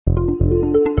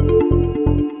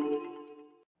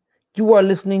You are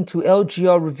listening to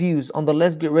LGR Reviews on the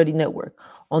Let's Get Ready Network.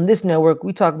 On this network,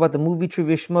 we talk about the movie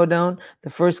trivia schmodown,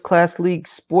 the first class league,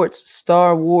 sports,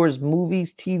 Star Wars,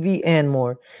 movies, TV, and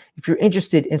more. If you're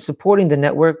interested in supporting the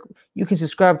network, you can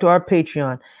subscribe to our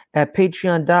Patreon at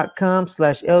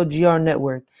patreon.com/LGR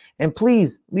Network. And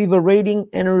please leave a rating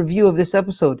and a review of this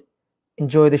episode.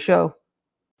 Enjoy the show.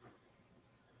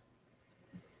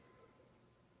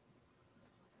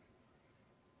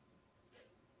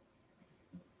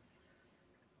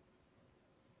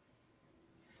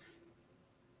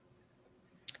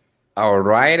 All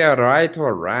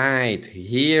right.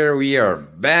 Here we are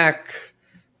back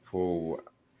for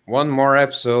one more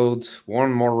episode,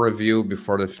 one more review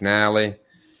before the finale.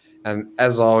 And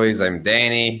as always, I'm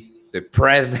Danny, the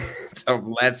president of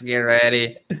Let's Get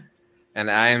Ready. And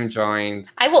I am joined.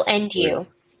 I will end you.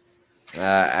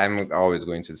 I'm always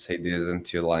going to say this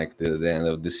until like the end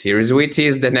of the series, which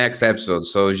is the next episode.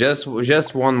 So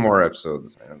just one more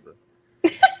episode.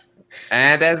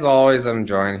 And as always, I'm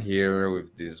joined here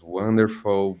with these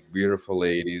wonderful, beautiful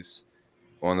ladies.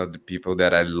 One of the people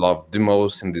that I love the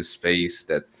most in this space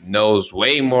that knows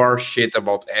way more shit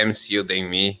about MCU than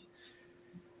me.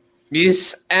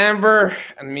 Miss Amber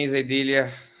and Miss Adelia,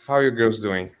 how are you girls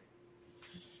doing?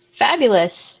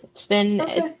 Fabulous. It's been,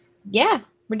 Okay. Yeah,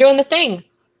 we're doing the thing.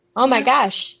 Oh my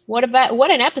gosh. What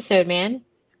an episode, man.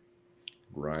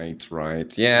 Right.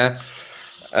 Yeah.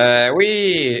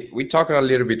 We talked a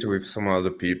little bit with some other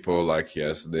people like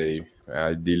yesterday,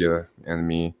 Adelia and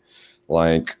me,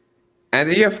 like, and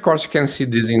yeah, of course you can see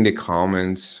this in the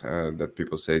comments that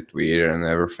people say Twitter and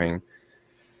everything.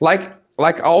 Like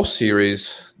all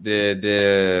series,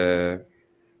 the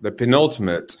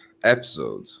penultimate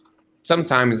episode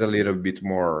sometimes a little bit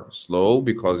more slow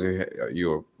because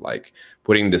you're like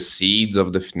putting the seeds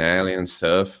of the finale and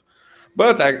stuff.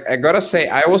 But I gotta say,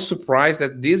 I was surprised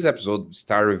that this episode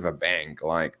started with a bang.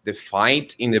 Like the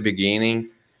fight in the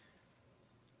beginning,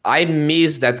 I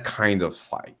miss that kind of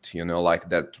fight, like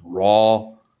that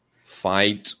raw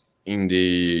fight in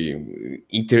the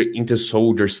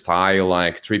inter-soldier style,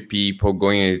 like three people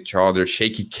going at each other,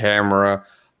 shaky camera,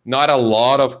 not a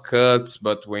lot of cuts,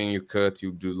 but when you cut,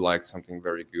 you do like something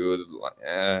very good.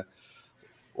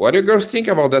 What do you girls think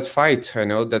about that fight? I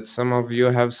know that some of you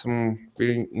have some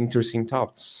very interesting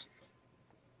thoughts.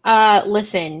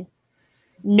 Listen,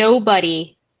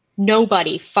 nobody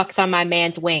fucks on my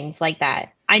man's wings like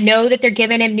that. I know that they're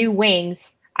giving him new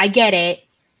wings. I get it.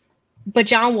 But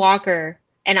John Walker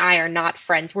and I are not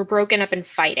friends. We're broken up and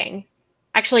fighting.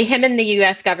 Actually, him and the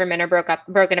US government are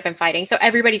broken up and fighting. So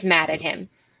everybody's mad at him.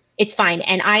 It's fine.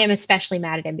 And I am especially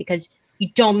mad at him because you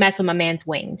don't mess with my man's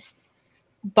wings.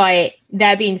 But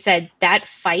that being said, that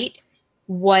fight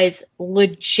was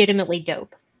legitimately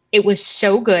dope. It was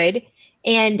so good.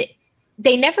 And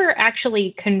they never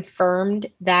actually confirmed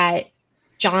that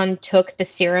John took the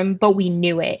serum, but we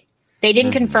knew it. They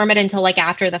didn't confirm it until like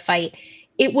after the fight.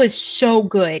 It was so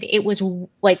good. It was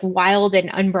like wild and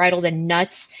unbridled and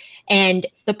nuts. And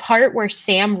the part where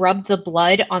Sam rubbed the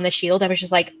blood on the shield, I was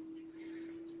just like,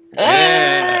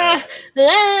 ah,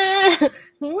 ah,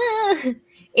 ah.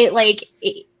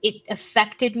 It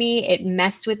affected me. It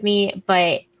messed with me,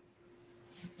 but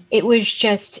it was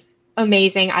just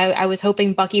amazing. I was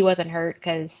hoping Bucky wasn't hurt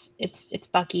because it's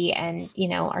Bucky and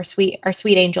our sweet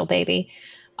angel baby.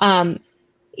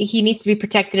 He needs to be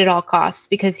protected at all costs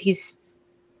because he's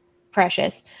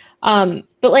precious. But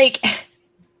like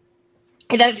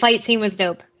that fight scene was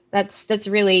dope. That's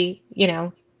really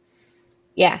yeah.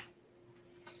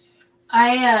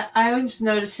 I was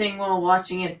noticing while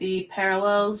watching it the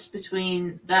parallels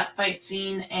between that fight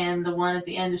scene and the one at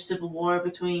the end of Civil War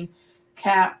between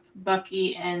Cap,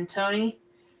 Bucky, and Tony.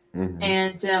 Mm-hmm.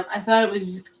 And I thought it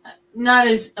was not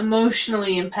as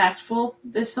emotionally impactful,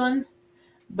 this one,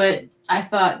 but I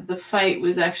thought the fight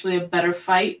was actually a better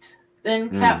fight than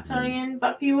Cap, Tony, and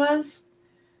Bucky was.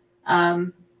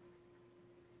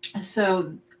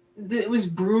 So it was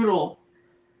brutal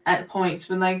at points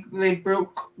when they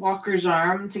broke Walker's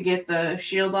arm to get the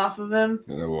shield off of him.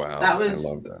 Oh, wow. I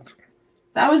love that.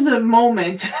 That was a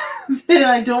moment that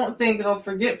I don't think I'll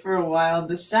forget for a while,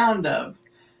 the sound of.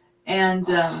 And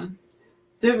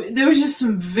there was just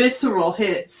some visceral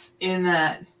hits in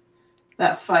that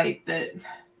fight that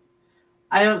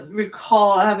I don't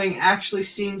recall having actually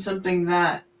seen something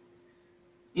that,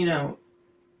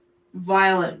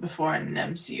 violent before in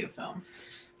an MCU film.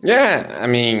 Yeah, I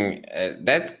mean,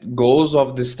 that goes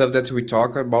off the stuff that we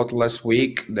talked about last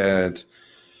week, that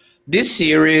this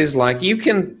series, like, you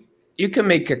can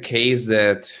make a case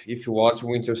that if you watch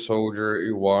Winter Soldier,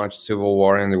 you watch Civil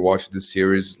War, and you watch the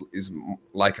series, is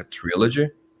like a trilogy.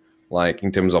 like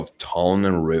in terms of tone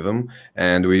and rhythm.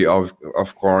 And we of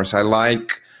course I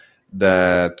like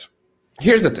that.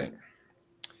 Here's the thing.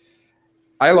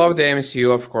 I love the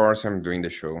MCU, of course. I'm doing the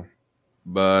show,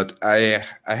 but I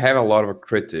have a lot of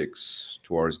critics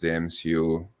towards the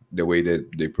MCU, the way that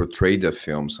they portray the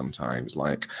film sometimes.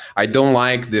 Like, I don't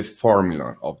like the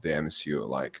formula of the MCU.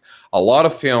 Like, a lot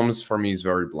of films for me is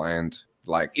very bland.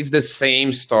 Like, it's the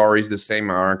same stories, the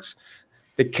same arcs.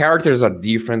 The characters are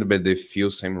different, but they feel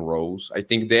same roles. I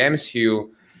think the MCU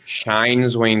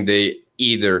shines when they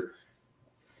either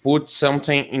put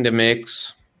something in the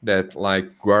mix that, like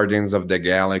Guardians of the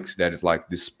Galaxy, that is like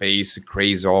the space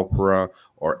crazy opera,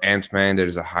 or Ant-Man, that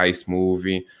is a heist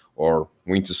movie, or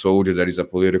Winter Soldier, that is a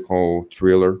political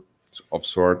thriller of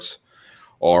sorts,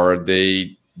 or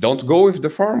they don't go with the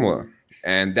formula.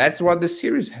 And that's what the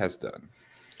series has done.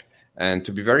 And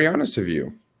to be very honest with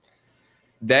you,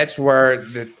 that's where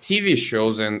the TV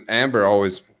shows, and Amber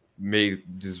always made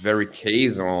this very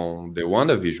case on the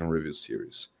WandaVision review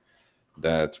series,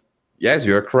 that yes,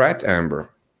 you're correct, Amber.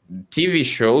 TV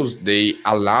shows, they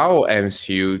allow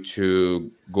MCU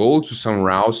to go to some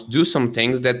routes, do some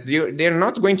things that they're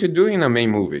not going to do in a main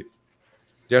movie.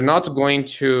 They're not going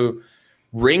to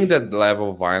bring that level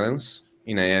of violence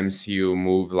in an MCU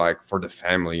move, like for the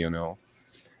family, you know.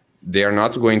 They are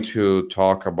not going to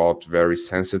talk about very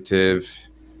sensitive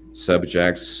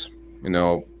subjects, you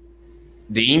know.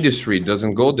 The industry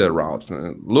doesn't go that route.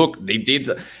 Look,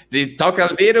 they talk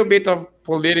a little bit of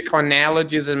political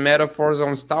analogies and metaphors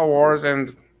on Star Wars,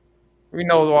 and we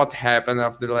know what happened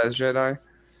after The Last Jedi.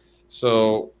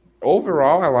 So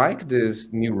overall, I like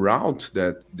this new route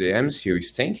that the MCU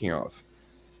is thinking of.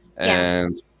 Yeah.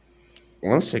 And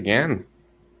once again,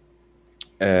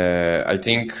 I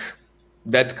think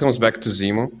that comes back to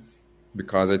Zemo,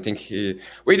 because I think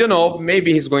we don't know,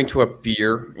 maybe he's going to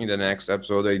appear in the next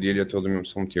episode. I told him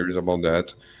some theories about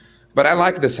that, but I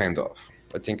like the send off.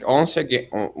 I think once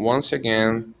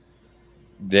again,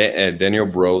 Daniel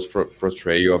Bro's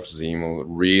portrayal of Zemo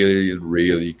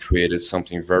really created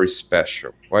something very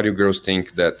special. What do you girls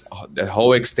think that the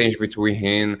whole exchange between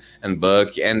him and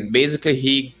Bucky, and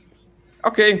basically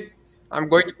okay, I'm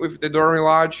going with the Dormy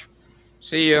Lodge.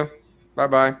 See you. Bye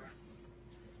bye.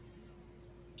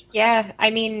 Yeah,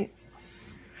 I mean,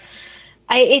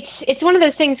 it's one of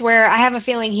those things where I have a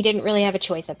feeling he didn't really have a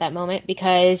choice at that moment,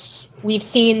 because we've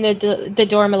seen the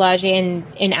Dora Milaje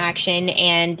in action,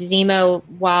 and Zemo,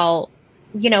 while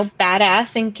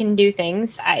badass and can do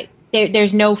things,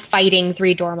 there's no fighting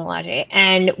 3 Dora Milaje,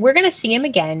 and we're gonna see him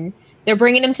again. They're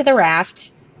bringing him to the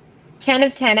raft. 10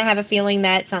 of 10, I have a feeling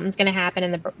that something's gonna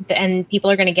happen, and people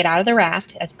are gonna get out of the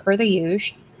raft as per the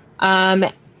usual.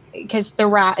 Because the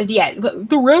raft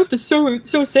is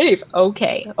so safe.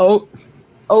 Okay. Oh,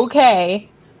 okay.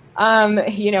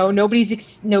 Nobody's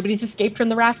escaped from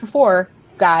the raft before,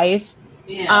 guys.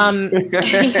 Yeah.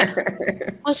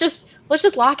 Let's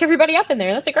just lock everybody up in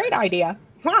there. That's a great idea.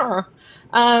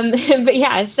 But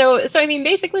yeah, so I mean,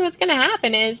 basically, what's gonna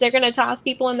happen is they're gonna toss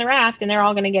people in the raft, and they're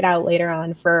all gonna get out later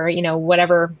on for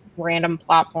whatever random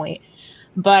plot point.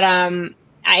 But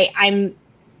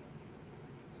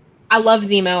I love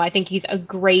Zemo. I think he's a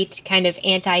great kind of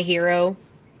anti-hero.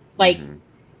 Like,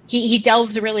 he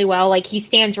delves really well. Like, he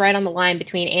stands right on the line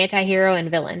between anti-hero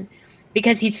and villain,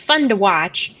 because he's fun to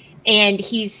watch, and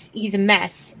he's a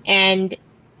mess, and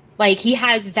like, he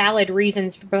has valid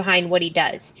reasons behind what he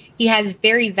does. He has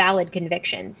very valid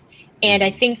convictions, and I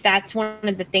think that's one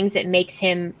of the things that makes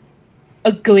him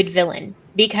a good villain,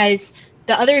 because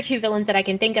the other 2 villains that I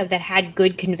can think of that had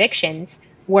good convictions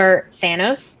were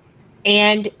Thanos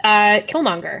and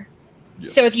Killmonger.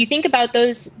 Yes. So if you think about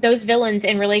those villains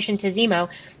in relation to Zemo,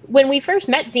 when we first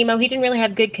met Zemo, he didn't really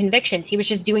have good convictions. He was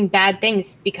just doing bad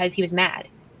things because he was mad.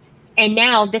 And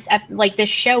now this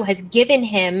show has given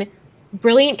him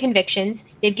brilliant convictions.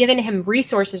 They've given him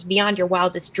resources beyond your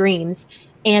wildest dreams,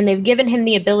 and they've given him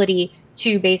the ability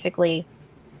to basically,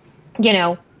 you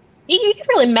can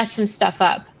really mess some stuff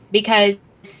up, because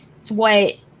it's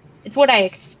what I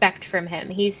expect from him.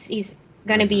 He's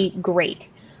going to be great.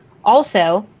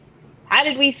 Also, how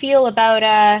did we feel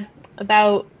about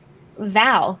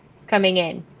Val coming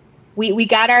in? We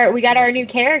got our new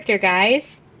character,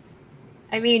 guys.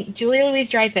 I mean, Julia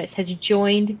Louis-Dreyfus has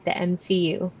joined the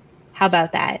MCU. How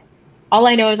about that? All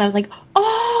I know is I was like,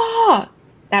 oh,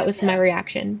 that was my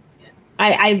reaction.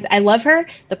 I love her.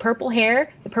 The purple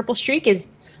hair, the purple streak is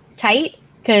tight,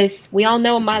 because we all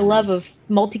know my love of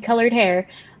multicolored hair.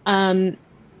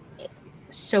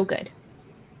 So good.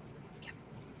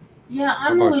 Yeah,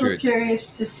 I'm a little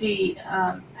curious to see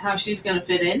how she's going to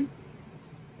fit in.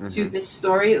 to this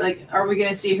story? Like, are we going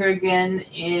to see her again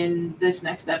in this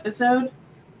next episode?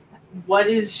 What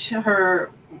is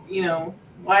her,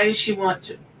 why does she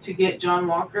want to get John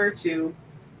Walker to,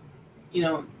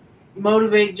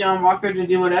 motivate John Walker to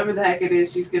do whatever the heck it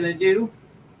is he's going to do?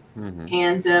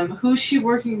 And who's she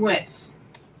working with?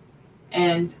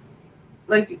 And,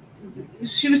 like,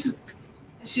 she's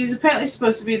apparently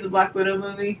supposed to be in the Black Widow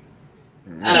movie.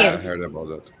 I heard about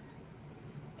that.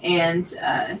 And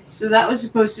so that was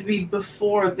supposed to be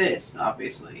before this,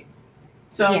 obviously.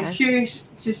 So I'm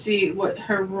curious to see what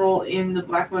her role in the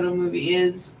Black Widow movie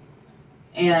is.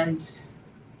 And,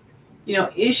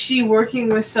 is she working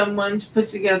with someone to put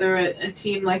together a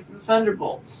team like the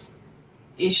Thunderbolts?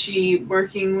 Is she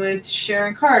working with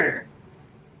Sharon Carter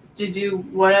to do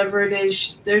whatever it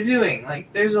is they're doing?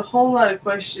 Like, there's a whole lot of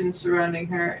questions surrounding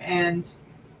her, and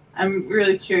I'm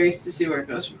really curious to see where it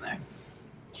goes from there.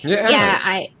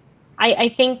 I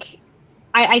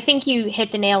think you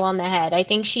hit the nail on the head. I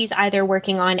think she's either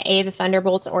working on A, the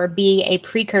Thunderbolts, or B, a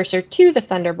precursor to the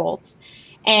Thunderbolts.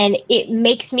 And it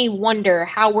makes me wonder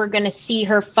how we're going to see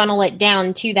her funnel it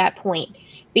down to that point.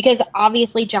 Because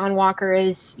obviously John Walker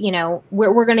is,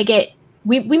 we're going to get,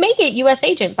 we may get U.S.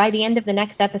 Agent by the end of the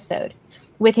next episode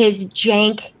with his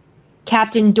jank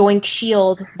Captain Doink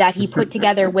shield that he put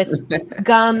together with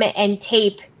gum and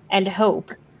tape and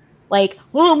hope. Like,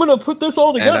 I'm going to put this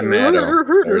all together. And a medal.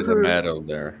 There's a medal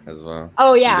there as well.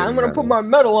 Oh, yeah, I'm going to put my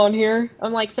medal on here.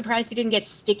 I'm, like, surprised he didn't get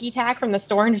sticky tack from the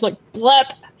store and just, like,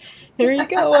 blep. There you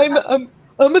go. I'm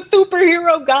a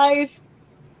superhero, guys.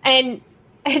 And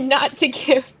not to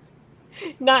give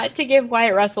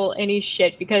Wyatt Russell any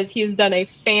shit, because he's done a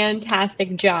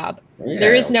fantastic job. Yeah.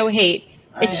 There is no hate.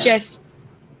 It's just,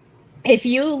 if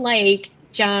you like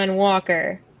John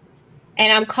Walker,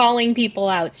 and I'm calling people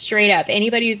out straight up,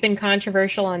 anybody who's been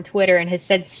controversial on Twitter and has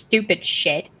said stupid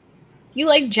shit, you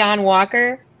like John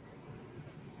Walker,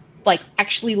 like,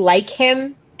 actually like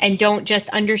him, and don't just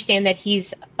understand that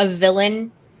he's a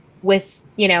villain with,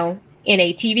 in a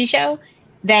TV show,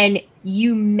 then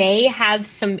you may have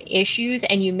some issues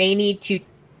and you may need to,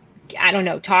 I don't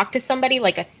know, talk to somebody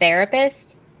like a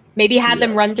therapist. Maybe have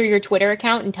them run through your Twitter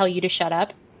account and tell you to shut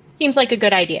up. Seems like a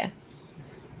good idea.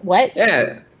 What?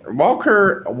 Yeah,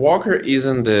 Walker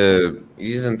isn't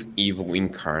evil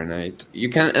incarnate. You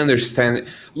can understand.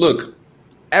 Look,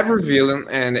 every villain,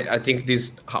 and I think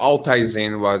this all ties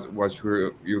in what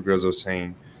you girls are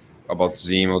saying about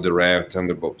Zemo, the Rev,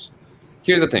 Thunderbolts.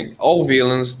 Here's the thing: all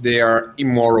villains, they are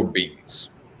immoral beings.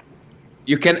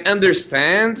 You can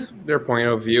understand their point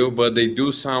of view, but they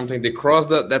do something, they cross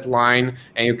that line,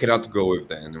 and you cannot go with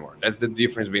them anymore. That's the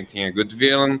difference between a good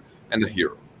villain and a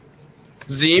hero.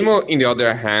 Zemo, on the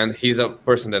other hand, he's a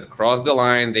person that crossed the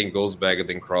line, then goes back,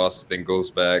 then crosses, then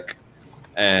goes back.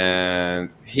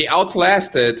 And he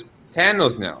outlasted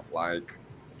Thanos now. Like,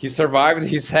 he survived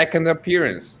his second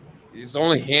appearance. It's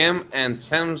only him and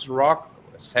Sam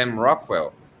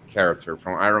Rockwell character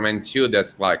from Iron Man 2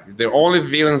 that's like, it's the only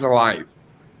villains alive.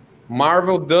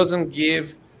 Marvel doesn't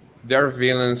give their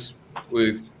villains,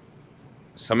 with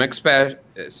some exceptions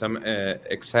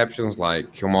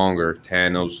like Killmonger,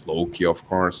 Thanos, Loki, of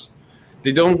course.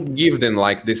 They don't give them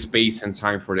like the space and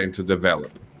time for them to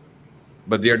develop.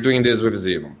 But they're doing this with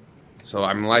Zemo. So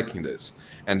I'm liking this.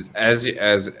 And as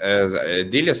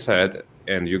Delia said,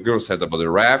 and you girls said about the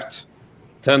Raft,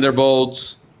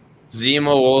 Thunderbolts,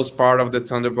 Zemo was part of the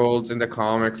Thunderbolts in the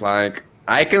comics. Like,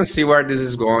 I can see where this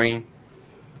is going.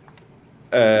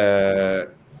 The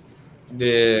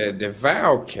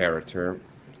Val character,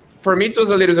 for me, it was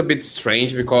a little bit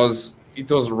strange because it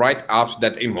was right after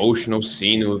that emotional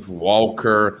scene with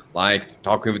Walker, like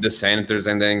talking with the senators,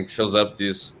 and then shows up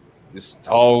this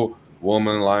tall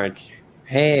woman, like,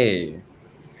 hey,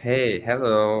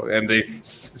 hello, and they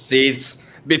sits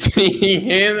between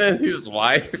him and his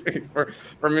wife.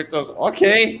 For me, it was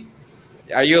okay.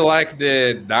 Are you like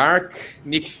the dark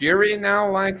Nick Fury now,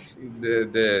 like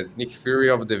the Nick Fury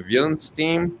of the villains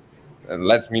team? And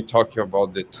let me talk to you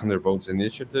about the Thunderbolts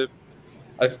initiative.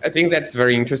 I think that's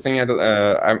very interesting.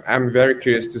 I'm very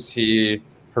curious to see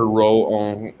her role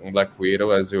on Black Widow,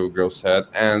 as you girl said,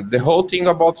 and the whole thing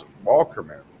about Walker,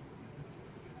 man.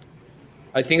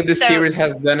 I think the series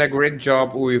has done a great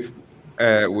job with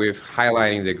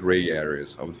highlighting the gray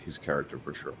areas of his character,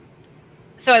 for sure.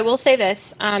 So I will say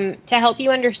this, to help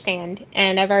you understand,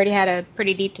 and I've already had a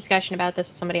pretty deep discussion about this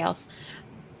with somebody else.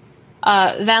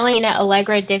 Valentina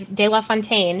Allegra de la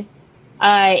Fontaine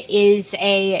is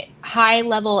a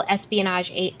high-level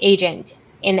espionage agent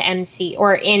in the MC,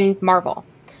 or in Marvel.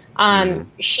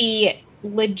 She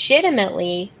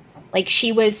legitimately, like,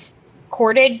 she was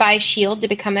courted by Shield to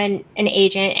become an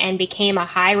agent and became a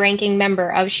high-ranking member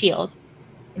of Shield.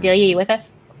 Adelia, you with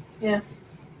us? Yeah.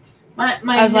 My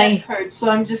I was neck like- hurts, so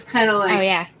I'm just kind of like. Oh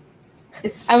yeah.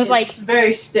 It's. I was it's like-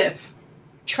 very stiff.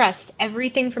 Trust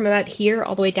everything from about here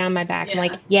all the way down my back. I'm Yeah.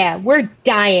 like, yeah, we're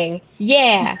dying.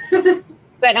 Yeah.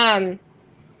 But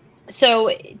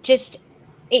so just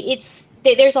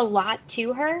there's a lot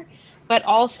to her, but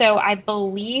also I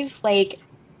believe like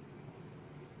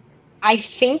I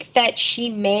think that she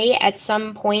may at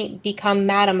some point become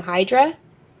Madam Hydra,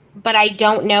 but I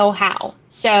don't know how.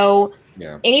 So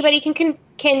Yeah. anybody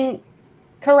can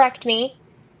correct me,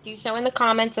 do so in the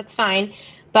comments, that's fine.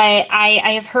 But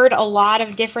I have heard a lot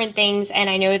of different things, and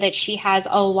I know that she has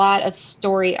a lot of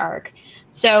story arc.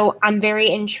 So I'm very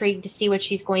intrigued to see what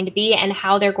she's going to be and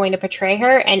how they're going to portray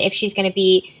her, and if she's going to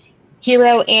be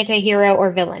hero, anti-hero,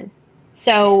 or villain.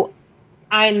 So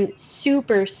I'm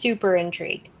super, super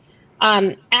intrigued.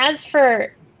 As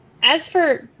for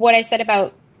what I said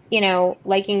about,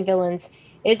 liking villains,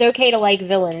 it is okay to like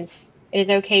villains. It is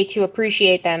okay to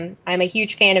appreciate them. I'm a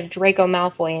huge fan of Draco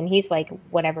Malfoy, and he's like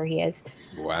whatever he is.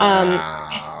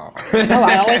 Wow. Oh,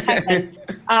 I always have been.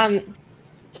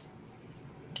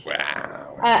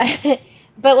 Wow.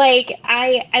 But like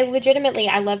I legitimately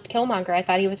I loved Killmonger. I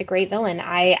thought he was a great villain.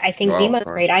 I think Well, of Zemo's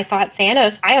course. great. I thought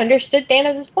Thanos. I understood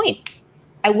Thanos' point.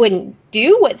 I wouldn't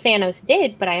do what Thanos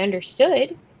did, but I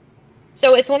understood.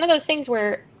 So it's one of those things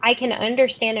where I can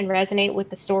understand and resonate with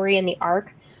the story and the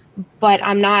arc, but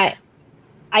I'm not.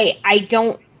 I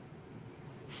don't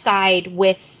side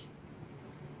with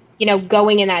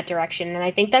going in that direction, and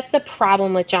I think that's the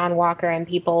problem with John Walker and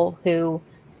people who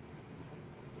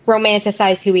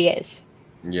romanticize who he is.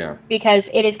 Yeah. Because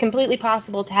it is completely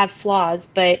possible to have flaws,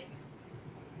 but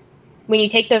when you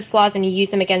take those flaws and you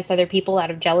use them against other people out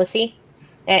of jealousy,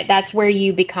 that's where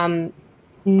you become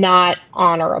not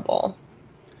honorable.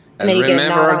 And then you get a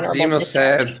remember what non-honorable Zemo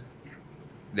discharge. said?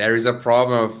 There is a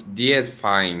problem of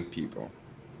deifying people.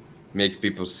 Make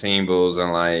people symbols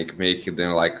and like make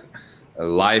them like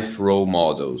life role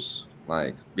models.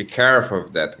 Like, be careful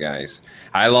of that, guys.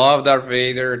 I love Darth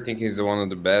Vader. I think he's one of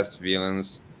the best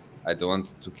villains. I don't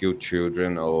want to kill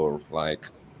children or like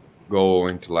go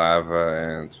into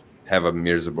lava and have a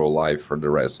miserable life for the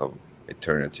rest of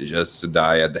eternity just to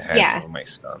die at the hands Yeah. of my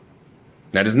son.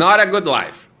 That is not a good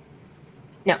life.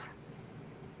 No.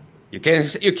 You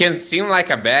can seem like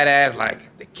a badass,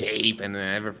 like the cape and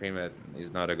everything, but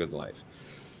it's not a good life.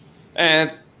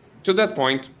 And to that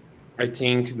point, I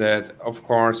think that of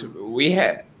course we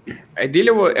had.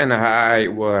 Ideally, and I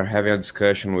were having a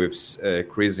discussion with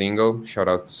Chris Ingo. Shout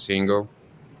out to Singo.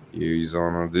 He's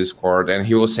on Discord, and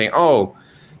he was saying, "Oh,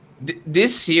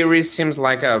 this series seems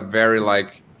like a very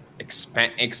like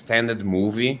extended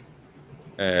movie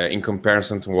in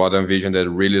comparison to what I envisioned that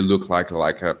really looked like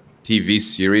a TV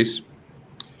series."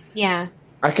 Yeah.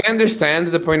 I can understand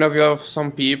the point of view of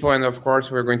some people, and of course,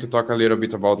 we're going to talk a little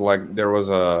bit about like there was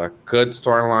a cut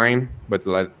storyline, but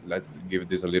let's give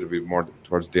this a little bit more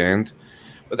towards the end.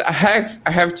 But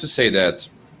I have to say that,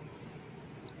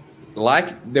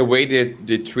 like the way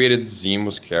they treated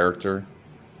Zemo's character,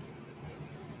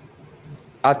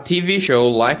 a TV show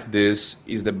like this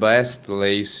is the best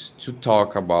place to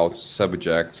talk about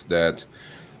subjects that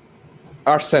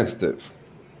are sensitive.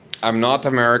 I'm not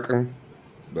American,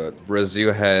 but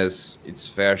Brazil has its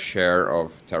fair share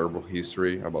of terrible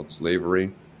history about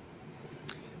slavery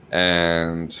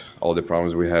and all the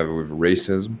problems we have with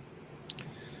racism.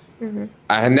 Mm-hmm.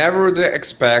 I never would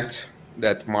expect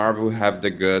that Marvel would have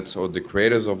the guts, or the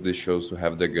creators of the shows to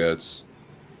have the guts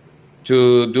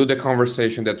to do the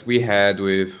conversation that we had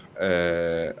with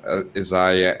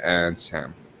Isaiah and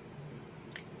Sam.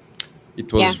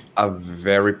 It was a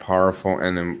very powerful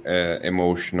and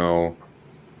emotional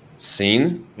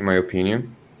scene, in my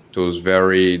opinion. It was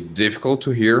very difficult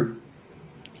to hear.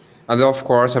 And of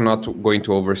course, I'm not going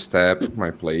to overstep my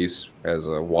place as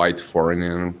a white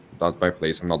foreigner. Not my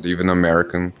place. I'm not even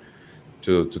American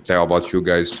to tell about you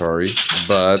guys' story.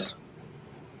 But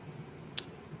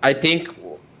I think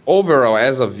overall,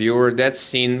 as a viewer, that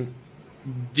scene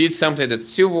did something that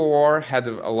Civil War had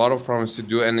a lot of problems to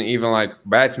do, and even like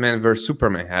Batman vs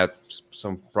Superman had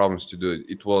some problems to do.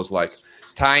 It was like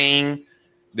tying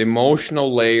the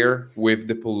emotional layer with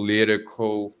the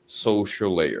political,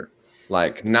 social layer.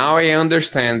 Like, now I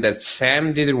understand that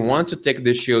Sam didn't want to take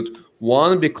the shield,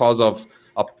 one, because of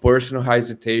a personal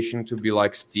hesitation to be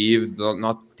like Steve,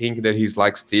 not think that he's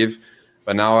like Steve,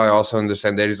 but now I also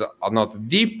understand there is a not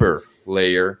deeper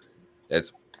layer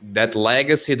that's that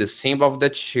legacy, the symbol of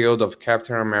that shield of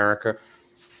Captain America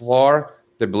for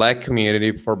the Black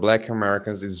community, for Black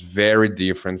Americans, is very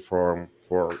different from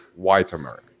for white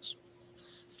Americans.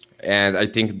 And I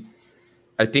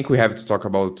think we have to talk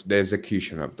about the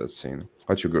execution of that scene.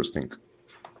 What you guys think?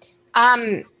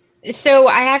 So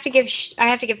I have to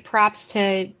give props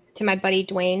to my buddy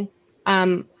Dwayne.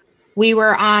 We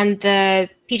were on the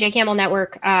PJ Campbell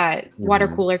Network water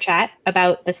cooler chat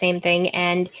about the same thing,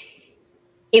 and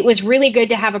it was really good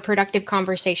to have a productive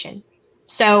conversation.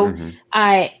 So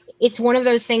it's one of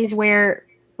those things where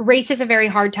race is a very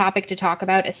hard topic to talk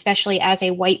about, especially as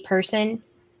a white person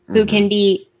who can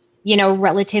be,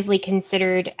 relatively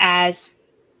considered as,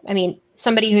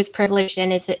 somebody who's privileged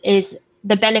and is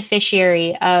the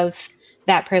beneficiary of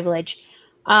that privilege.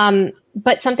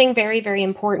 But something very, very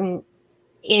important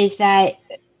is that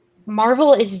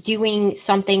Marvel is doing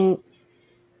something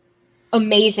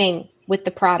amazing with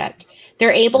the product.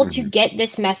 They're able to get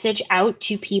this message out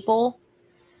to people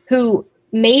who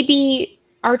maybe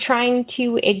are trying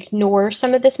to ignore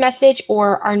some of this message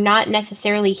or are not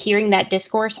necessarily hearing that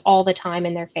discourse all the time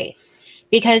in their face.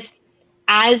 Because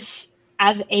as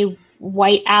a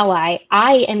white ally,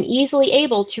 I am easily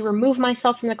able to remove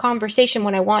myself from the conversation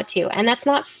when I want to, and that's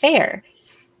not fair.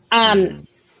 That's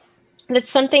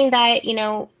something that,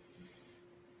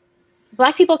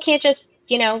 Black people can't just,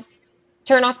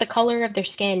 turn off the color of their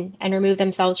skin and remove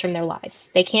themselves from their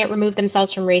lives. They can't remove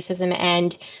themselves from racism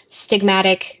and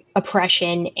stigmatic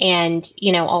oppression and,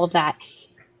 all of that.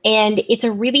 And it's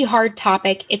a really hard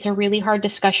topic. It's a really hard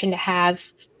discussion to have,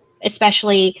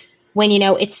 especially when,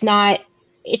 it's not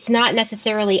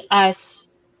necessarily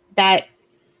us that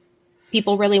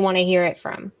people really want to hear it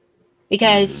from.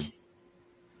 Because,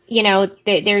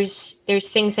 there's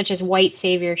things such as white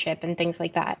saviorship and things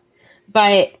like that.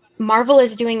 But Marvel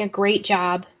is doing a great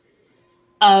job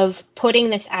of putting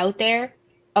this out there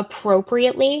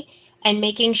appropriately and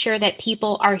making sure that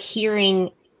people are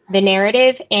hearing the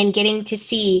narrative and getting to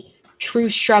see true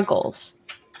struggles.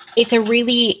 It's a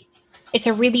really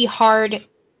hard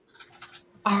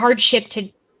ship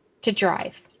to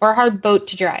drive, or a hard boat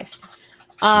to drive.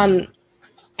 And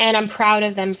I'm proud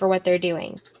of them for what they're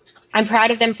doing. I'm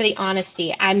proud of them for the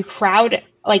honesty. I'm proud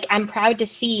to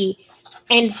see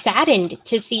and saddened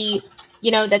to see,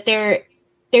 that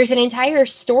there's an entire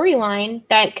storyline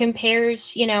that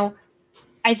compares,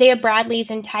 Isaiah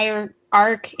Bradley's entire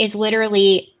arc is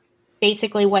literally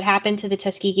basically what happened to the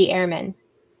Tuskegee Airmen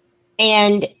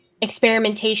and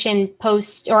experimentation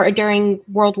post or during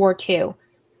World War II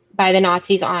by the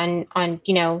Nazis on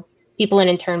people in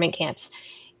internment camps.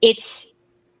 It's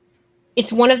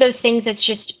one of those things that's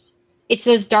just, it's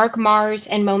those dark Mars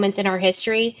and moments in our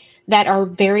history that are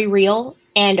very real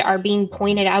and are being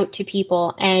pointed out to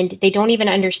people, and they don't even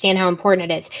understand how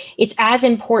important it is. It's as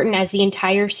important as the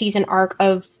entire season arc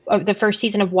of the first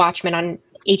season of Watchmen on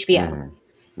HBO.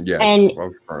 Yes, and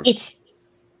of course.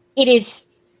 It is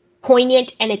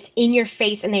poignant and it's in your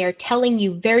face, and they are telling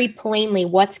you very plainly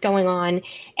what's going on,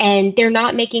 and they're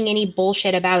not making any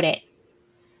bullshit about it.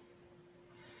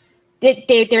 They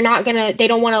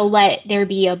don't want to let there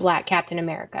be a Black Captain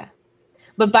America.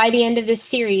 But by the end of this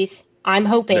series, I'm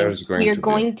hoping we're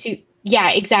going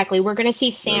to see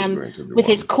Sam with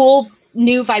his cool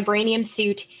new vibranium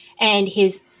suit and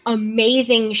his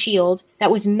amazing shield that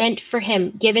was meant for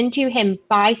him, given to him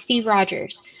by Steve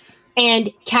Rogers.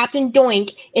 And Captain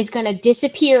Doink is going to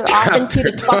disappear off into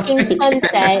the fucking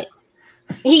sunset.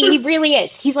 He really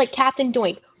is. He's like Captain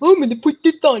Doink. Oh, I'm going to put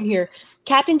this on here.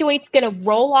 Captain Doink's going to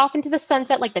roll off into the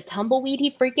sunset like the tumbleweed he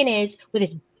freaking is with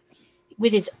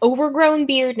his overgrown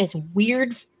beard and his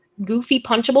weird, goofy,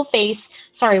 punchable face.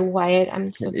 Sorry, Wyatt.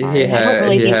 I'm so sorry.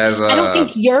 I don't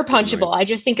think you're punchable. I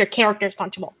just think your character is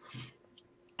punchable.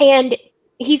 And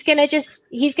he's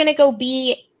gonna go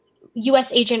be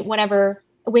U.S. agent whatever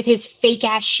with his fake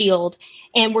ass shield,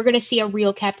 and we're gonna see a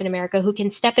real Captain America who can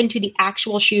step into the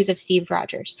actual shoes of Steve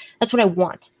Rogers. That's what I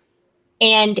want.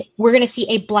 And we're going to see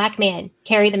a Black man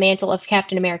carry the mantle of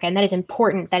Captain America. And that is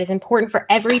important. That is important for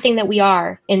everything that we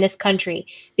are in this country.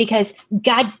 Because,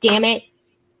 God damn it,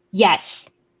 yes,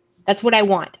 that's what I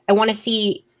want. I want to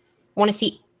see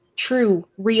true,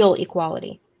 real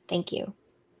equality. Thank you.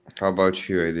 How about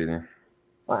you, Adelia?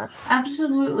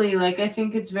 Absolutely. I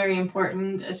think it's very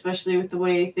important, especially with the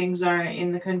way things are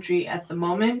in the country at the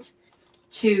moment,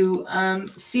 to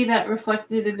see that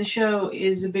reflected in the show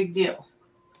is a big deal.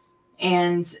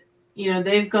 And,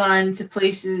 they've gone to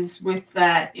places with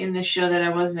that in the show that I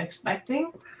wasn't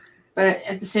expecting. But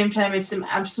at the same time, it's some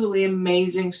absolutely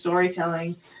amazing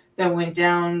storytelling that went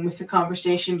down with the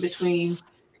conversation between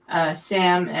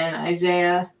Sam and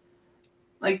Isaiah.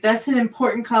 That's an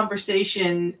important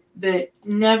conversation that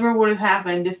never would have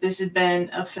happened if this had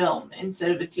been a film instead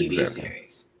of a TV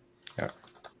series. Yeah.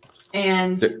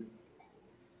 And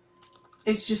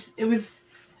it's just, it was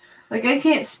like, I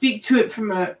can't speak to it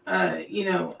from a you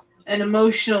know, an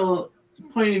emotional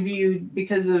point of view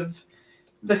because of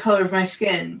the color of my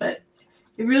skin, but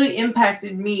it really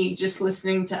impacted me just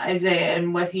listening to Isaiah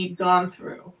and what he'd gone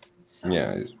through. So.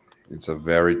 Yeah, it's a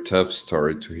very tough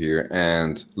story to hear.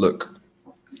 And look,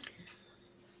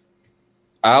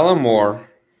 Alan Moore,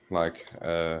 like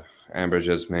Amber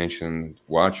just mentioned,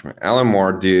 Watchmen. Alan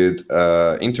Moore did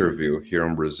an interview here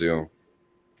in Brazil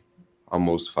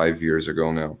almost 5 years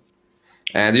ago now.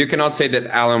 And you cannot say that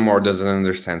Alan Moore doesn't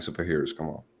understand superheroes. Come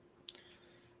on.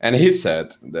 And he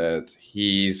said that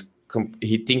he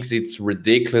thinks it's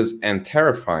ridiculous and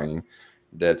terrifying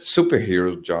that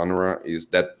superhero genre is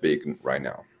that big right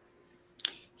now.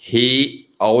 He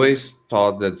always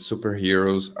thought that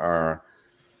superheroes are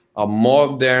a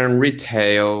modern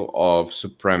retail of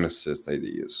supremacist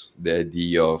ideas. The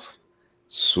idea of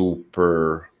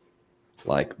super,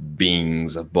 like,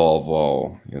 beings above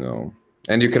all, you know.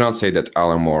 And you cannot say that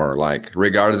Alan Moore, like,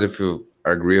 regardless if you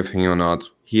agree with him or not,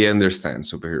 he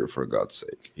understands superhero, for God's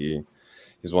sake.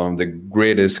 He's one of the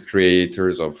greatest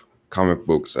creators of comic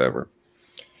books ever.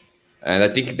 And I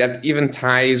think that even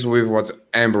ties with what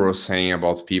Amber was saying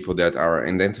about people that are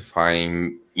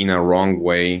identifying in a wrong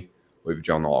way with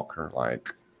John Walker.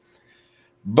 Like,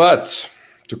 but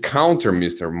to counter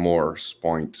Mr. Moore's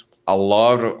point, a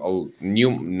lot of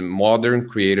new modern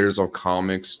creators of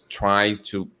comics try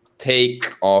to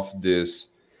take off this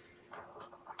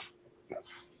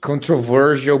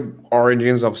controversial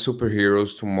origins of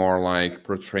superheroes to more like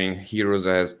portraying heroes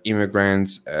as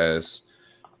immigrants, as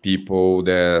people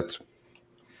that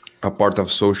are part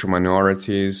of social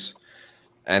minorities.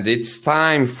 And it's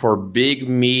time for big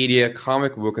media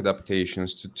comic book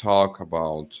adaptations to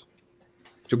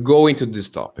go into these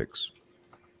topics.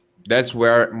 That's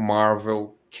where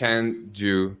Marvel can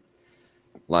do.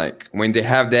 Like, when they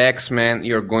have the X-Men,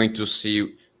 you're going to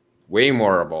see way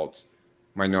more about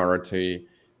minority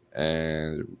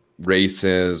and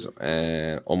races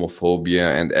and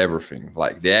homophobia and everything.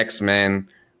 Like, the X-Men,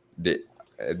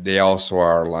 they also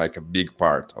are like a big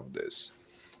part of this.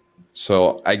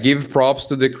 So I give props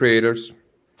to the creators.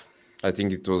 I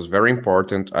think it was very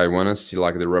important. I want to see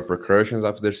like the repercussions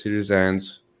after the series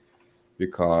ends,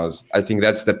 because I think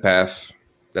that's the path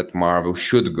that Marvel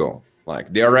should go.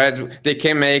 Like, they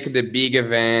can make the big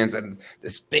events and the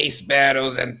space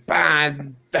battles and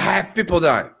half people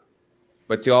die.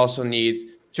 But you also need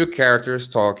two characters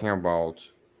talking about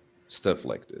stuff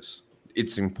like this.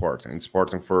 It's important. It's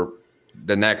important for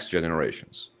the next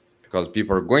generations, because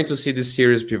people are going to see the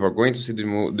series, people are going to see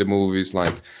the movies.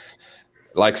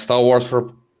 Like Star Wars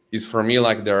for me,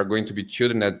 like, there are going to be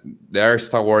children that their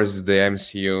Star Wars is the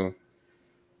MCU,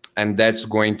 and that's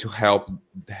going to help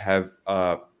have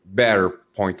a better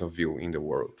point of view in the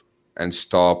world and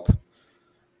stop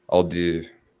all the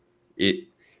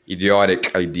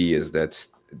idiotic ideas that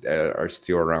are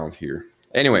still around here.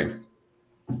 Anyway,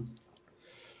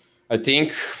 I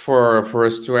think for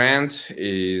us to end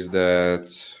is that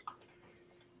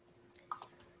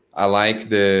I like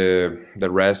the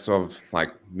rest of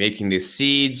like making the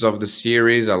seeds of the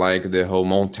series. I like the whole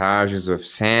montages with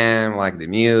Sam, like the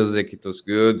music. It was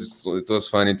good. It was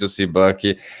funny to see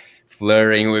Bucky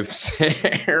flirting with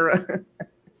Sarah.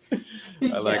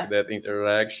 I like that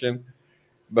interaction.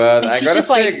 But I gotta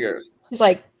say, girls. She's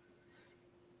like.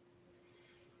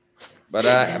 But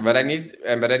I need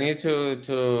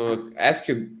to ask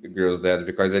you girls that,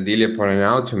 because Adelia pointed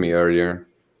out to me earlier,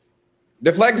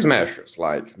 the Flag Smashers,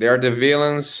 like, they are the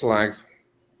villains. Like,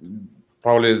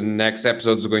 probably the next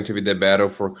episode is going to be the battle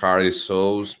for Carly's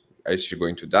souls. Is she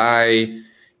going to die?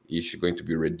 Is she going to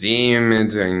be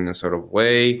redeemed in a sort of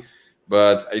way?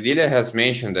 But Adelia has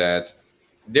mentioned that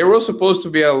there was supposed to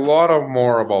be a lot of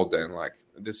more about them. Like,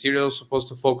 the series was supposed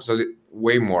to focus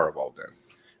way more about them,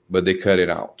 but they cut it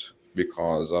out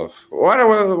because of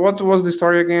what was the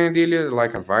story again, Adelia?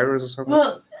 Like a virus or something?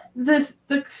 Well, the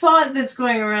thought that's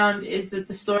going around is that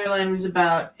the storyline was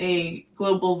about a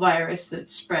global virus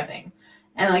that's spreading.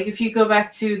 And like, if you go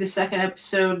back to the second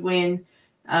episode when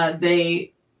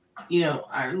they,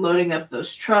 are loading up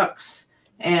those trucks,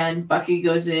 and Bucky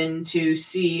goes in to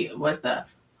see what the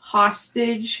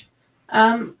hostage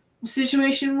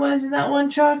situation was in that one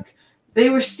truck, they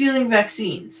were stealing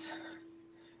vaccines.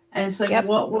 And it's like,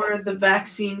 What were the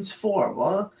vaccines for?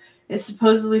 Well, it's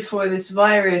supposedly for this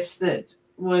virus that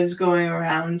was going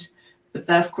around, but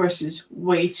that, of course, is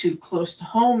way too close to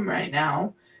home right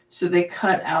now. So they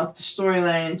cut out the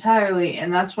storyline entirely,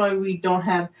 and that's why we don't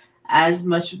have as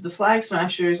much of the Flag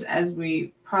Smashers as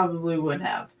we probably would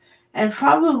have. And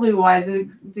probably why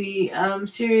the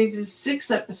series is 6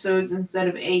 episodes instead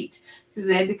of 8, because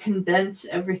they had to condense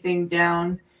everything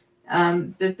down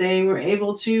that they were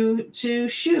able to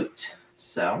shoot.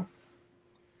 So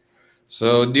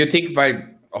do you think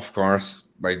of course,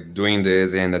 by doing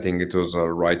this, and I think it was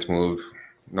a right move,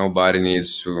 nobody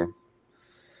needs to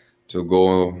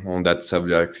go on that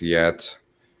subject yet.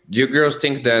 Do you girls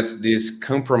think that this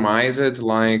compromised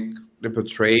like the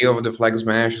portrayal of the Flag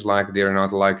Smashers? Like they're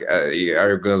not like are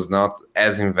you girls not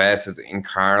as invested in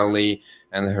Carly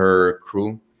and her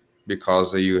crew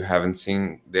because you haven't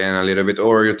seen them a little bit,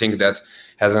 or you think that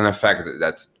has an effect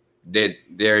that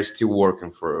they're still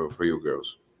working for you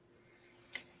girls?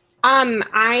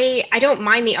 I don't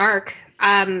mind the arc.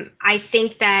 I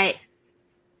think that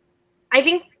I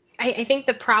think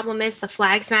the problem is the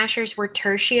Flag Smashers were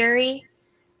tertiary.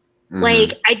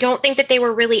 Like, I don't think that they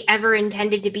were really ever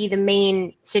intended to be the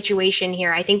main situation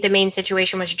here. I think the main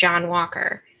situation was John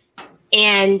Walker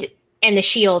and the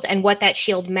shield and what that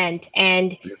shield meant,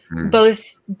 and both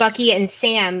Bucky and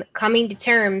Sam coming to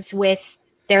terms with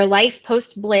their life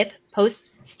post Blip,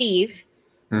 post Steve,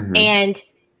 and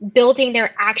building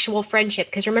their actual friendship.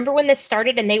 Because remember when this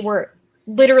started and they were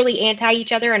literally anti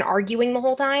each other and arguing the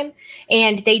whole time,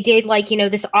 and they did like, you know,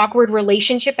 this awkward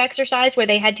relationship exercise where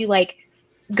they had to like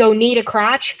go knead a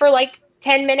crotch for like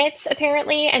 10 minutes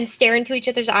apparently and stare into each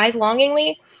other's eyes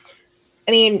longingly.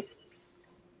 I mean,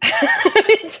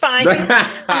 it's fine. What?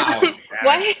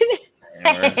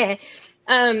 I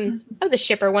was a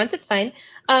shipper once. It's fine.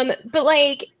 But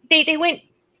like they went.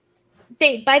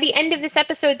 By the end of this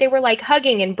episode, they were like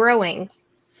hugging and broing,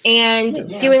 and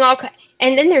doing all.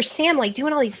 And then there's Sam like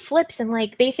doing all these flips and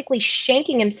like basically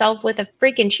shanking himself with a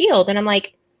freaking shield, and I'm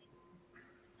like,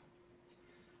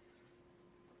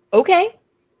 okay,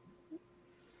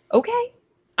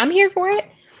 I'm here for it.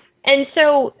 And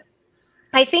so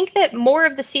I think that more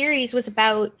of the series was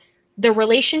about the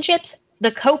relationships,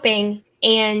 the coping,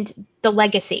 and the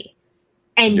legacy,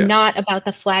 and not about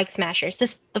the Flag Smashers.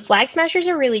 The Flag Smashers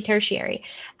are really tertiary.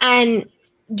 And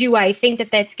do I think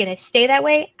that that's going to stay that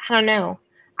way? I don't know.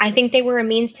 I think they were a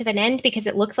means to an end because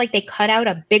it looks like they cut out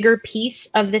a bigger piece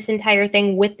of this entire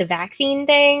thing with the vaccine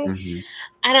thing.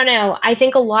 I don't know. I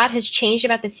think a lot has changed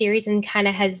about the series and kind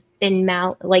of has been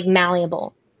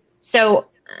malleable. So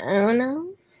I don't know.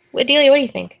 Delia, what do you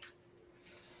think?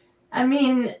 I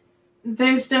mean,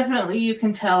 there's definitely, you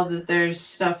can tell that there's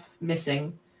stuff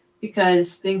missing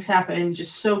because things happen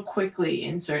just so quickly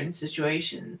in certain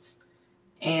situations.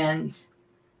 And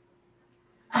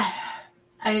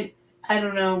I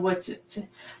don't know what to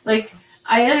like.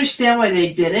 I understand why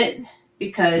they did it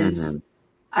because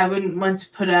I wouldn't want to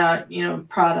put out, you know,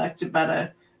 product about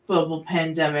a global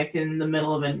pandemic in the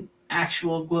middle of an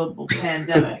actual global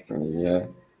pandemic.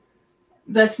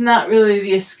 That's not really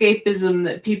the escapism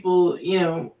that people, you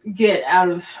know, get out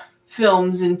of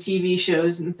films and TV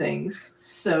shows and things.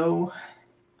 So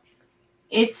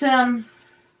it's I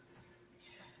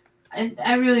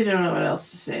really don't know what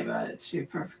else to say about it, to be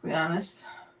perfectly honest.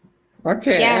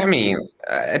 Okay, I mean,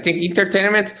 I think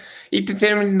entertainment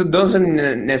doesn't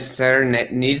necessarily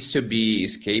needs to be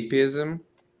escapism,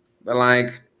 but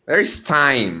like there's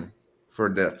time for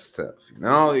that stuff. You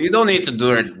know, you don't need to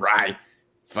do it right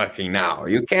fucking now.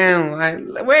 You can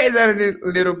like wait a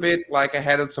little bit. Like I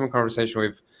had some conversation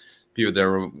with people that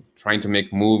were trying to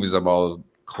make movies about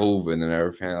COVID and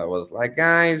everything. I was like,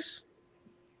 guys,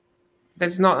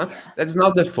 that's not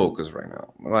the focus right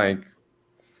now. Like.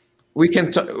 We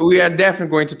are definitely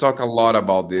going to talk a lot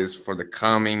about this for the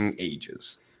coming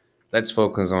ages. Let's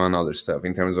focus on other stuff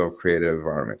in terms of creative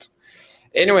environment.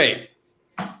 Anyway,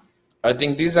 I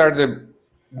think these are the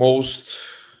most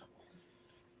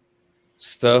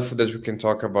stuff that we can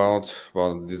talk about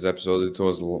this episode. It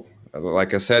was,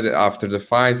 like I said, after the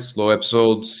fight, slow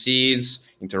episode, seeds,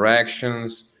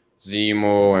 interactions,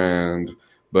 Zemo and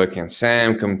Buck and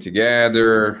Sam come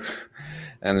together.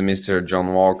 And Mr.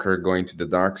 John Walker going to the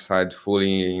dark side,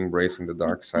 fully embracing the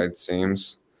dark side,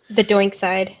 seems. The doink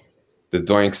side. The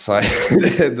doink side.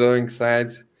 The doink side.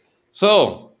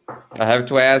 So, I have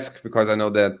to ask, because I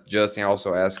know that Justin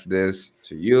also asked this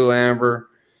to you, Amber,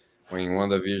 when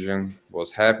WandaVision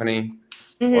was happening.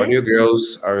 What you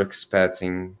girls are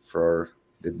expecting for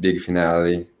the big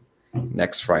finale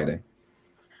next Friday?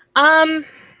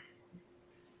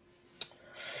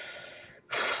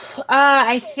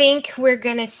 I think we're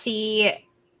gonna see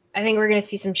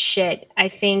some shit. I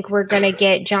think we're gonna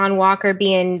get John Walker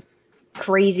being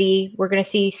crazy. We're gonna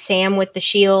see Sam with the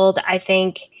shield. I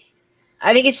think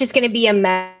it's just gonna be a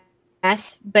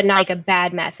mess, but not like a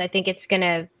bad mess. I think it's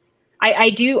gonna.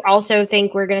 I do also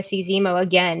think we're gonna see Zemo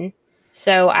again.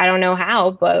 So I don't know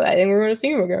how, but I think we're gonna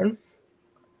see him again.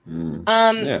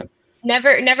 Yeah.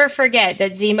 Never forget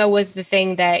that Zemo was the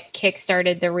thing that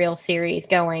kickstarted the real series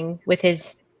going with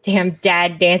his damn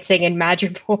dad dancing in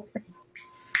Madripoor.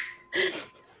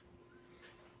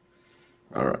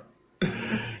 All right.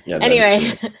 Yeah, that is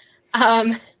Anyway, true.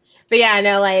 but yeah,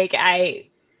 no, like I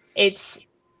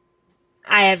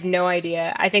have no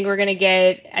idea. I think we're gonna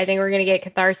get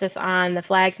catharsis on the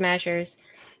Flag Smashers.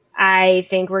 I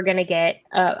think we're gonna get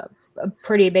a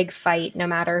pretty big fight, no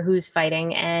matter who's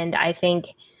fighting, and I think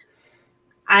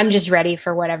I'm just ready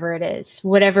for whatever it is.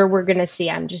 Whatever we're gonna see,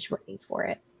 I'm just ready for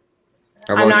it.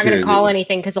 How I'm about not gonna you? call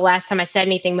anything because the last time I said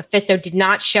anything, Mephisto did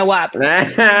not show up.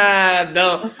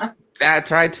 No, I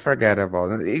tried to forget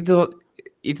about it.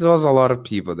 It was a lot of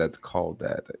people that called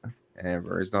that.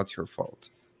 Amber, it's not your fault.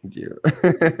 Dear.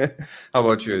 How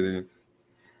about you?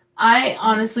 I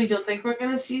honestly don't think we're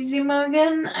going to see Zemo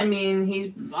again. I mean,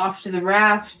 he's off to the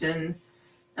raft, and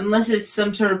unless it's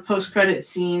some sort of post-credit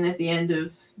scene at the end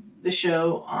of the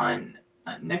show on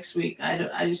next week,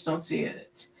 I just don't see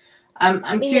it.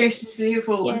 I'm curious to see if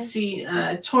we'll see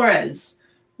Torres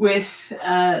with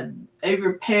a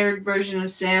repaired version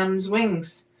of Sam's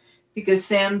wings, because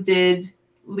Sam did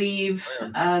leave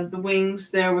the wings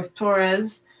there with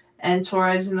Torres. And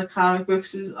Torres in the comic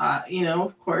books is,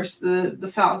 of course,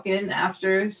 the Falcon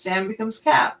after Sam becomes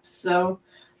Cap. So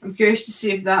I'm curious to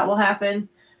see if that will happen.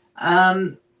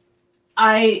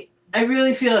 I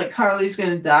really feel like Carly's going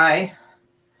to die.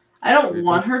 I don't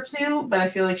want her to, but I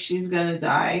feel like she's going to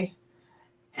die.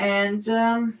 And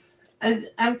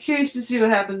I'm curious to see what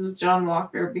happens with John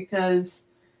Walker, because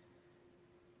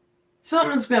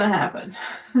something's going to happen.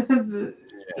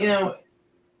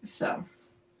 So...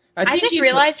 I just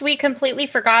realized we completely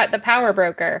forgot the Power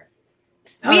Broker.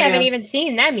 We haven't even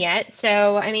seen them yet,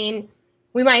 so I mean,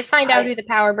 we might find out who the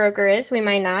Power Broker is. We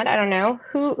might not. I don't know.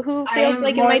 Who feels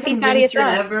like it might be Thaddeus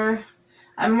Ross?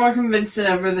 I'm more convinced than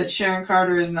ever that Sharon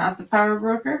Carter is not the Power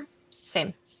Broker.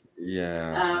 Same.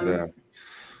 Yeah,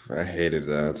 I hated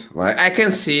that. Like, I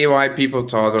can see why people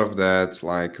thought of that,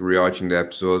 like rewatching the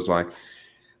episodes, like,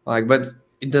 but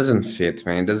it doesn't fit,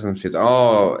 man. It doesn't fit.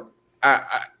 Oh,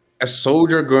 a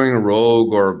soldier going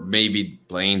rogue or maybe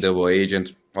playing double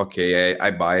agent, okay, I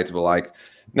buy it. But like,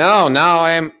 no, now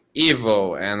I am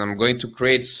evil and I'm going to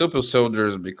create super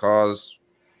soldiers because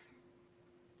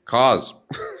like,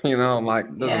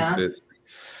 doesn't fit.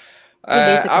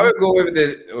 I would go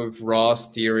with Ross'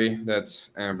 theory that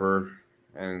Amber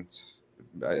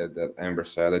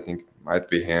said. I think might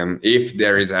be him. If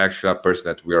there is actually a person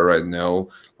that we already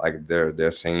know, like they're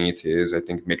saying it is, I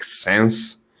think it makes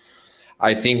sense.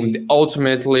 I think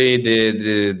ultimately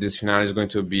this finale is going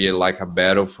to be like a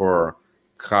battle for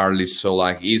Carly. So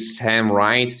like, is Sam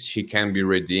right? She can be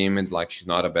redeemed. Like, she's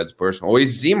not a bad person. Or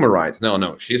is Zemo right?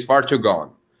 No, she's far too gone.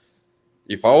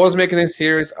 If I was making a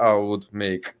series, I would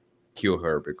kill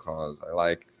her because I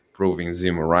like proving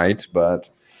Zemo right. But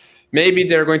maybe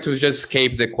they're going to just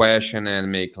escape the question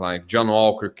and make like John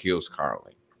Walker kills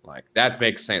Carly. Like, that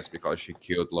makes sense because she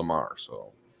killed Lamar.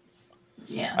 So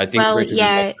yeah, I think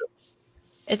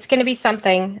it's going to be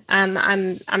something.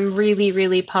 I'm really,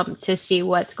 really pumped to see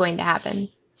what's going to happen.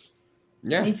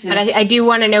 Yeah, me too. But I do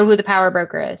want to know who the Power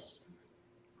Broker is.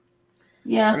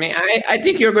 Yeah, I mean, I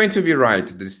think you're going to be right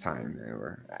this time.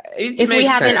 If we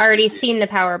haven't already seen the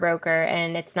Power Broker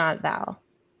and it's not Val.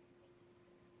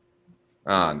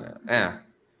 Oh, no. Yeah.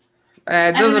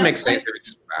 It doesn't make sense if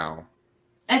it's Val.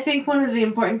 I think one of the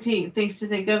important things to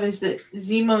think of is that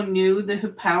Zemo knew the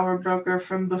Power Broker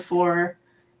from before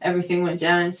everything went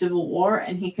down in Civil War,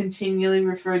 and he continually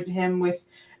referred to him with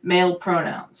male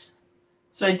pronouns.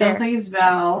 So I don't think it's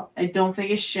Val. I don't think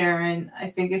it's Sharon. I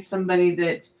think it's somebody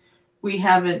that we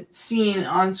haven't seen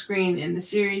on screen in the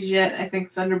series yet. I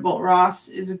think Thunderbolt Ross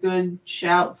is a good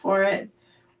shout for it.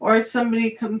 Or it's somebody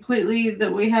completely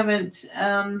that we haven't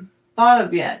thought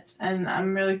of yet. And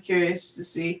I'm really curious to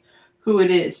see who it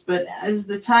is. But as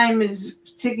the time is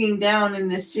ticking down in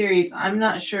this series, I'm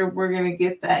not sure we're going to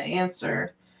get that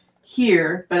answer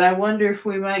here. But I wonder if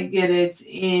we might get it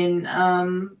in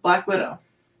Black Widow.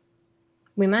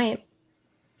 We might.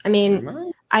 I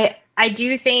mean, I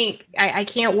do think I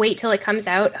can't wait till it comes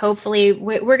out. Hopefully,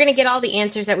 we're going to get all the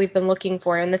answers that we've been looking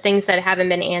for and the things that haven't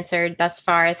been answered thus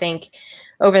far, I think,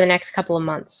 over the next couple of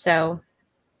months. So,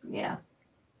 yeah.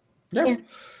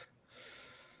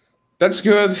 That's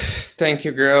good. Thank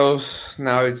you, girls.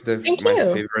 Now it's my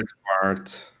favorite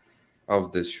part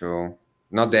of this show.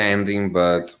 Not the ending,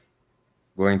 but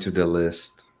going to the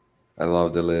list. I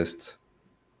love the list.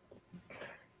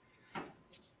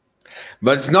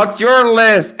 But it's not your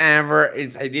list, Amber.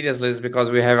 It's Ideas list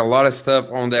because we have a lot of stuff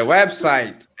on the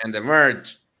website and the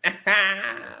merch.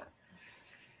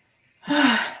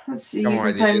 Let's see. Come You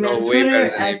on, can find me on way better Twitter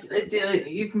than at Adelia.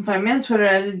 You can find me on Twitter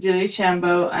at Adelia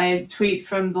Chambo. I tweet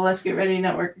from the Let's Get Ready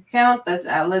Network account. That's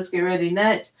at Let's Get Ready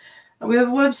Net. We have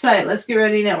a website,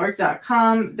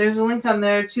 letsgetreadynetwork.com. There's a link on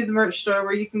there to the merch store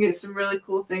where you can get some really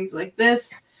cool things like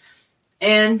this.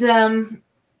 And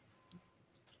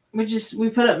we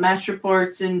put up match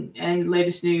reports and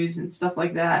latest news and stuff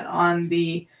like that on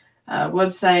the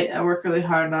website. I work really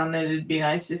hard on it. It'd be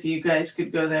nice if you guys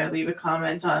could go there, leave a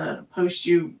comment on a post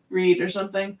you read or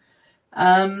something.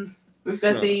 We've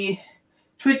got the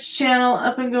Twitch channel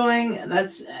up and going.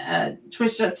 That's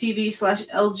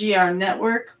twitch.tv/LGR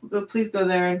Network. Please go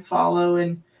there and follow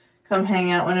and come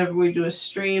hang out whenever we do a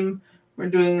stream. We're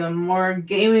doing more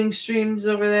gaming streams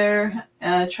over there,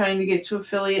 trying to get to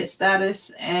affiliate status,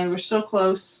 and we're so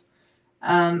close.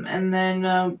 And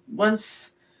then once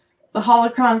the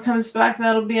Holocron comes back,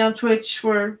 that'll be on Twitch.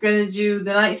 We're going to do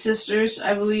the Night Sisters,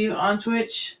 I believe, on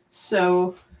Twitch.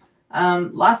 So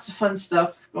lots of fun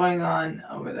stuff going on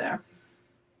over there.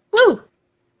 Woo!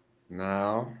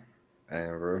 Now,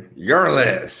 Amber, your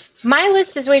list. My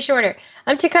list is way shorter.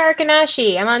 I'm Takara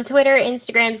Kanashi. I'm on Twitter,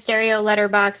 Instagram, Stereo,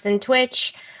 Letterboxd, and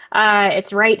Twitch.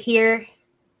 It's right here.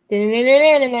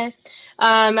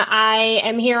 I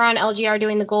am here on LGR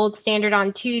doing the Gold Standard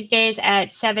on Tuesdays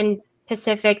at 7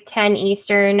 Pacific, 10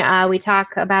 Eastern. We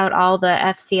talk about all the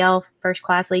FCL First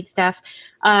Class League stuff.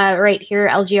 Right here,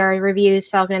 LGR reviews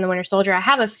Falcon and the Winter Soldier. I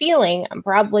have a feeling I'm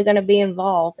probably going to be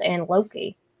involved in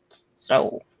Loki.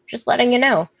 So just letting you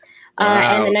know.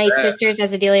 And the Night Sisters,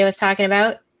 as Adelia was talking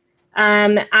about.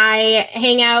 I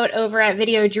hang out over at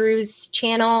Video Drew's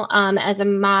channel as a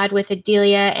mod with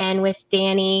Adelia and with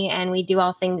Danny, and we do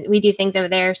things over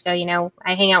there. So,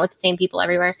 I hang out with the same people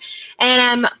everywhere. And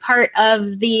I'm part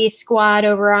of the squad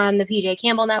over on the PJ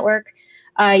Campbell Network.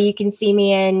 You can see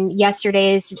me in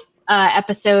yesterday's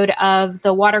episode of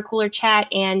the Water Cooler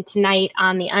Chat and tonight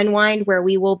on the Unwind, where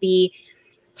we will be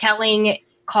telling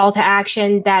Call to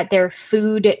Action that their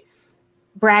food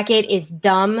bracket is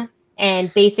dumb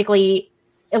and basically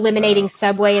eliminating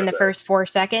Subway in the first 4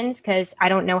 seconds, because I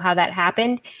don't know how that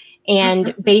happened.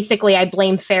 And basically I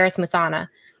blame Ferris Muthana.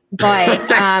 But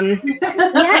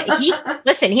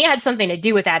he had something to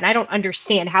do with that, and I don't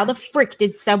understand how the frick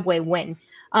did Subway win.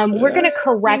 We're gonna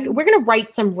right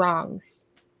some wrongs.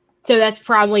 So that's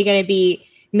probably gonna be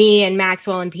me and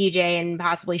Maxwell and PJ and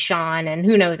possibly Sean and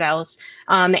who knows else.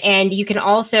 And you can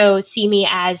also see me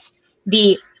as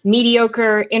the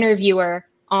mediocre interviewer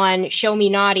on Show Me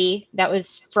Naughty. That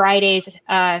was Friday's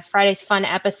fun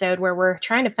episode where we're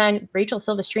trying to find Rachel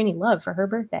Silvestrini love for her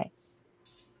birthday.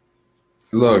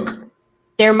 Look,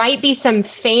 there might be some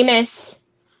famous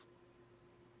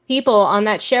people on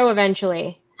that show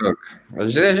eventually. Look, I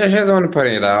just want to put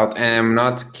it out, and I'm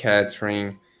not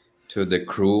catering to the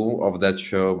crew of that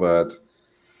show, but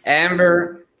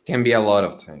Amber can be a lot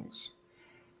of things.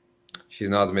 She's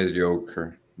not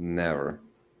mediocre, never.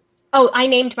 Oh, I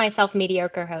named myself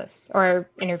mediocre host or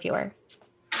interviewer.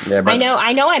 Yeah, but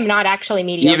I know I'm not actually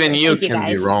mediocre. Even you can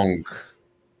be wrong,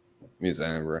 Miss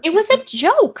Amber. It was a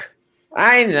joke.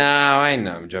 I know.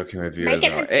 I'm joking with you as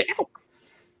well.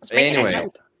 Anyway,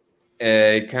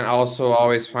 you can also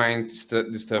always find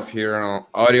the stuff here on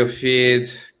audio feed,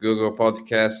 Google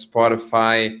Podcasts,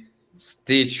 Spotify,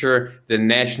 Stitcher, the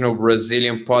National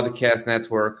Brazilian Podcast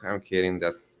Network. I'm kidding,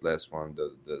 that last one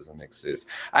doesn't exist.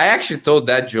 I actually told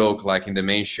that joke like in the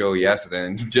main show yesterday,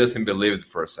 and Justin believed it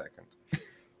for a second.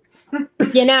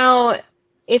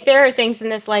 If there are things in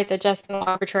this life that Justin will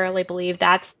arbitrarily believe,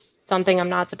 that's something I'm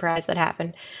not surprised that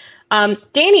happened.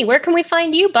 Danny, where can we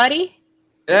find you, buddy?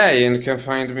 Yeah, you can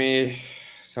find me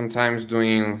sometimes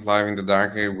doing Live in the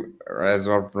Dark. As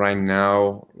of right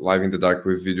now, Live in the Dark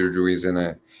with Video Drew is in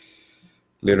a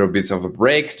little bit of a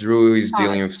break. Drew is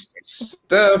dealing with some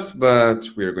stuff, but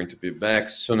we're going to be back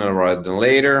sooner rather than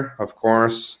later, of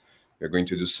course. We're going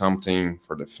to do something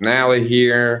for the finale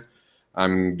here.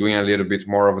 I'm doing a little bit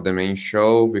more of the main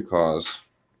show because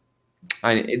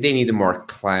they need more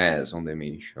class on the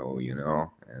main show,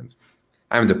 and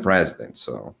I'm the president,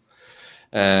 so.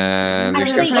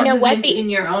 Actually, you know what? In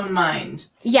your own mind.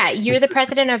 Yeah, you're the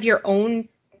president of your own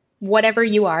whatever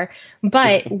you are.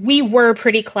 But we were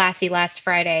pretty classy last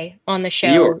Friday on the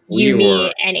show.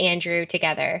 Me, and Andrew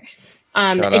together.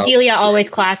 Adelia always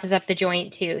classes up the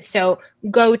joint too. So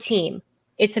go team.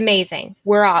 It's amazing.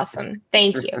 We're awesome.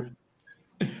 Thank you.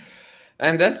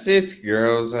 And that's it,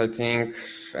 girls. I think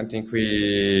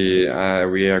we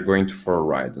are going for a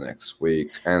ride next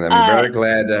week, and I'm very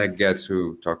glad I get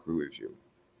to talk with you.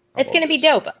 It's going to be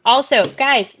dope. Also,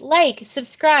 guys,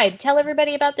 subscribe, tell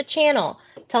everybody about the channel.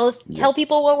 Tell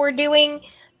people what we're doing.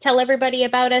 Tell everybody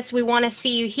about us. We want to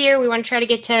see you here. We want to try to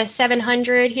get to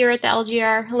 700 here at the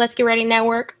LGR Let's Get Ready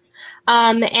Network.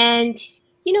 And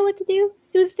you know what to do.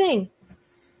 Do the thing.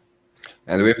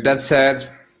 And with that said,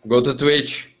 go to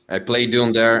Twitch. I play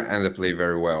Doom there, and I play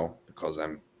very well because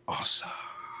I'm awesome.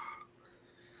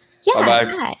 Yeah, Bye-bye.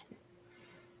 that.